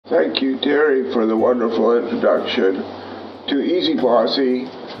Thank you, Terry, for the wonderful introduction to Easy Posse,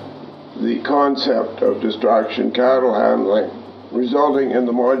 the concept of distraction cattle handling, resulting in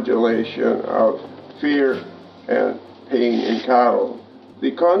the modulation of fear and pain in cattle.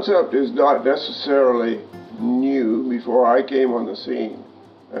 The concept is not necessarily new before I came on the scene,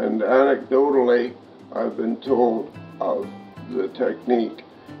 and anecdotally I've been told of the technique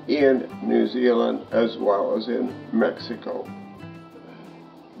in New Zealand as well as in Mexico.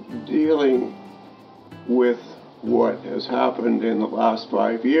 Dealing with what has happened in the last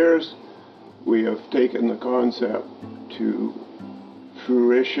 5 years, we have taken the concept to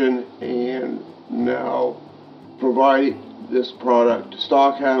fruition and now provide this product to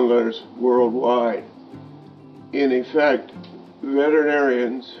stock handlers worldwide. In effect,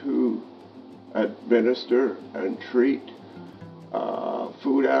 veterinarians who administer and treat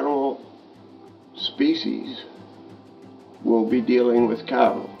food animal species will be dealing with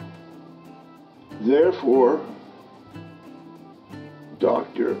cattle. Therefore,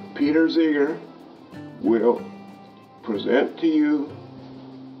 Dr. Peter Ziegler will present to you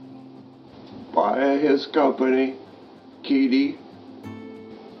via his company, Kitty,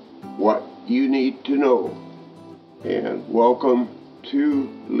 what you need to know. And welcome to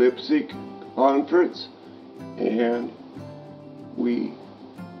Leipzig conference, and we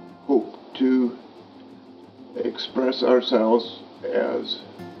hope to express ourselves as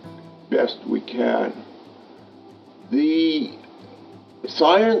best we can. The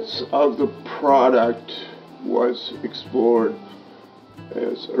science of the product was explored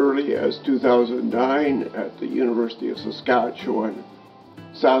as early as 2009 at the University of Saskatchewan,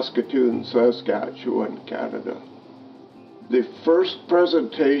 Saskatoon, Saskatchewan, Canada. The first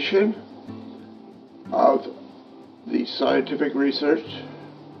presentation of the scientific research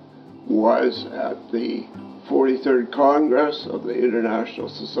was at the 43rd Congress of the International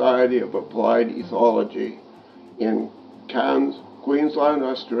Society of Applied Ethology in Cairns, Queensland,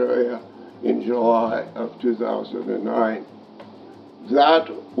 Australia in July of 2009. That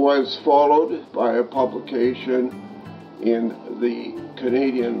was followed by a publication in the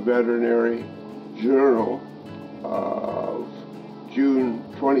Canadian Veterinary Journal of June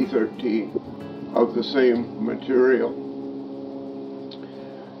 2013 of the same material.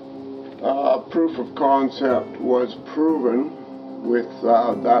 Proof of concept was proven with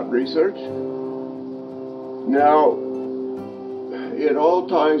that research. Now, it all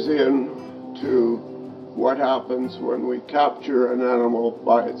ties in to what happens when we capture an animal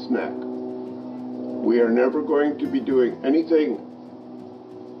by its neck. We are never going to be doing anything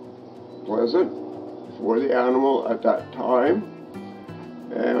pleasant for the animal at that time,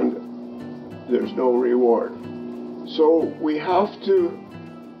 and there's no reward. So we have to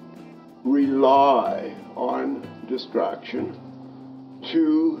rely on distraction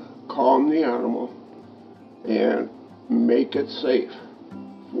to calm the animal and make it safe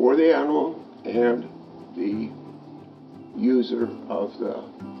for the animal and the user of the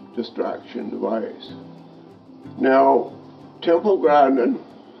distraction device. Now, Temple Grandin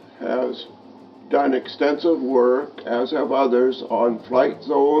has done extensive work, as have others, on flight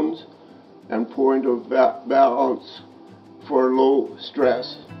zones and point of balance for low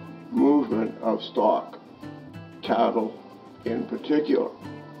stress movement of stock cattle in particular.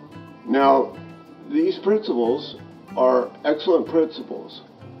 Now, these principles are excellent principles,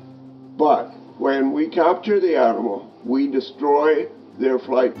 but when we capture the animal, we destroy their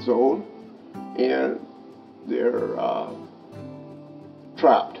flight zone and they're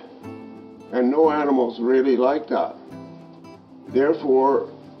trapped. And no animals really like that. Therefore,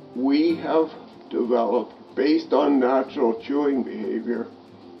 we have developed, based on natural chewing behavior,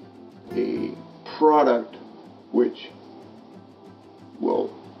 a product which will,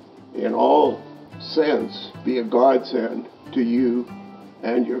 in all sense, be a godsend to you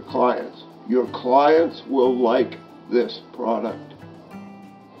and your clients. Your clients will like this product.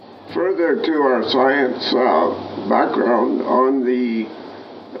 Further to our science background on the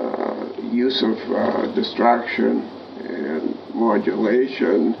use of distraction and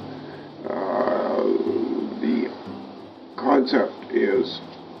modulation, the concept is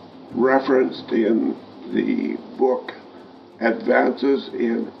referenced in the book Advances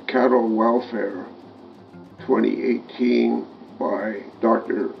in Cattle Welfare 2018 by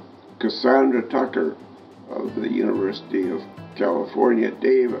Dr. Cassandra Tucker of the University of California,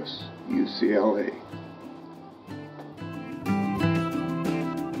 Davis, UCLA.